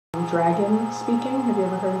Dragon speaking. Have you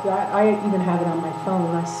ever heard of that? I even have it on my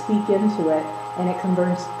phone. I speak into it, and it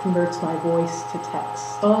converts my voice to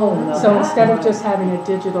text. Oh, no. So instead of just having a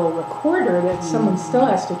digital recorder that someone still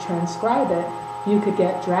has to transcribe it, you could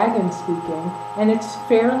get Dragon speaking, and it's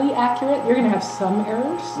fairly accurate. You're going to have some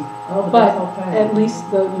errors, but at least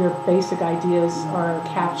your basic ideas are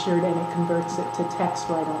captured, and it converts it to text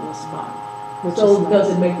right on the spot. Which So is nice. does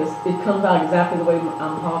it make this? It comes out exactly the way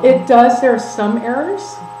I'm talking. It does. There are some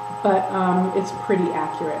errors, but it's pretty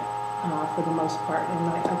accurate for the most part, and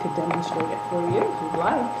I could demonstrate it for you if you'd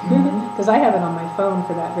like, because I have it on my phone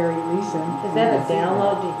for that very reason. Is that a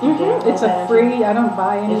download? Did you download It's a free. I don't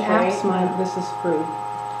buy any It's apps. free? This is free.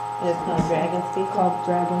 It's called Dragon Speaking? Called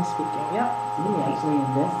Dragon Speaking. Yep. We actually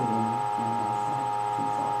invested in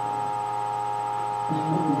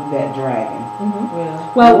that Dragon.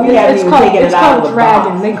 Well, We haven't it's even called taken it out of the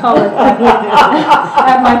Dragon. box. They call it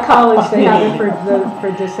at my college. They have it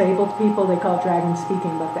for disabled people. They call it Dragon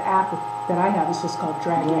Speaking, but the app that I have is just called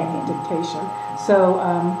Dragon Dictation. So,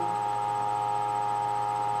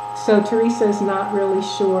 so Teresa is not really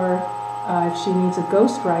sure if she needs a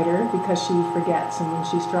ghostwriter because she forgets, and when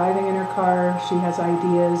she's driving in her car, she has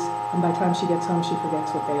ideas, and by the time she gets home, she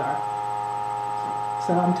forgets what they are.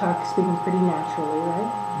 So I'm speaking pretty naturally,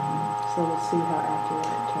 right? So we'll see how accurate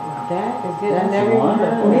it came out. That is good. I That's never even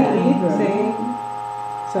heard of wonderful. that. Me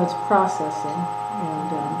See? So it's processing,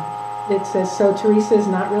 and it says, so Teresa is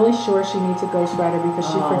not really sure she needs a ghostwriter because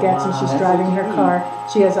she forgets and she's that's driving what her you car.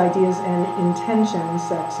 She has ideas and intentions,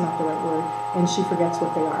 that's not the right word, and she forgets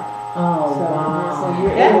what they are. Oh, So- wow. So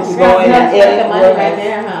you're That able was to good. go in and That's edit the money words. right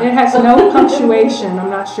there, huh? It has no punctuation. I'm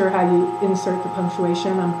not sure how you insert the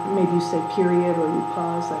punctuation. Maybe you say period or you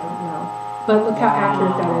pause, I don't know. But look how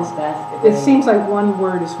accurate that is. That's It seems like one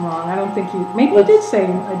word is wrong. I don't think you, maybe I did say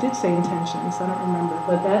intentions, I don't remember.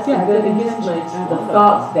 But that's Yeah, good. the It gets intentions. the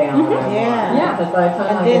thoughts down. Yeah. Yeah. Because by the time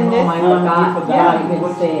And I get then home, I this- forgot Yeah. even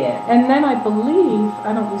what said. And then I believe,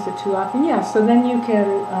 I don't use it too often, yeah, so then you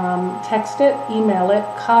can text it, email it,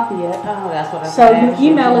 copy it. Oh, that's what I So said. you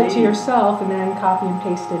email it to yourself and then copy and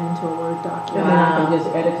paste it into a Word And document. then I can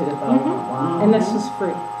just edit it. Wow. And this is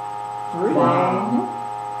free. Wow.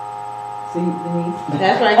 See, Denise?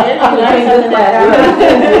 That's right there. You learned something like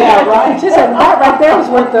Yeah, right. Just that right there was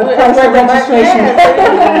worth the price of registration.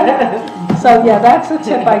 So yeah, that's a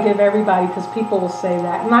tip I give everybody because people will say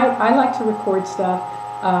that. And I like to record stuff.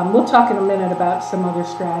 We'll talk in a minute about some other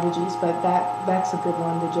strategies, but that's a good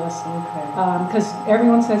one to just, because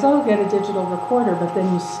everyone says, oh, get a digital recorder, but then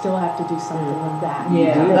you still have to do something with that.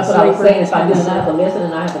 Yeah, that's what I was saying. If I do, I have to listen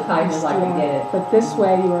and I have to type just like to get it. But this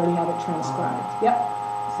way you already have it transcribed. Yep.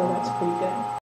 So that's pretty good.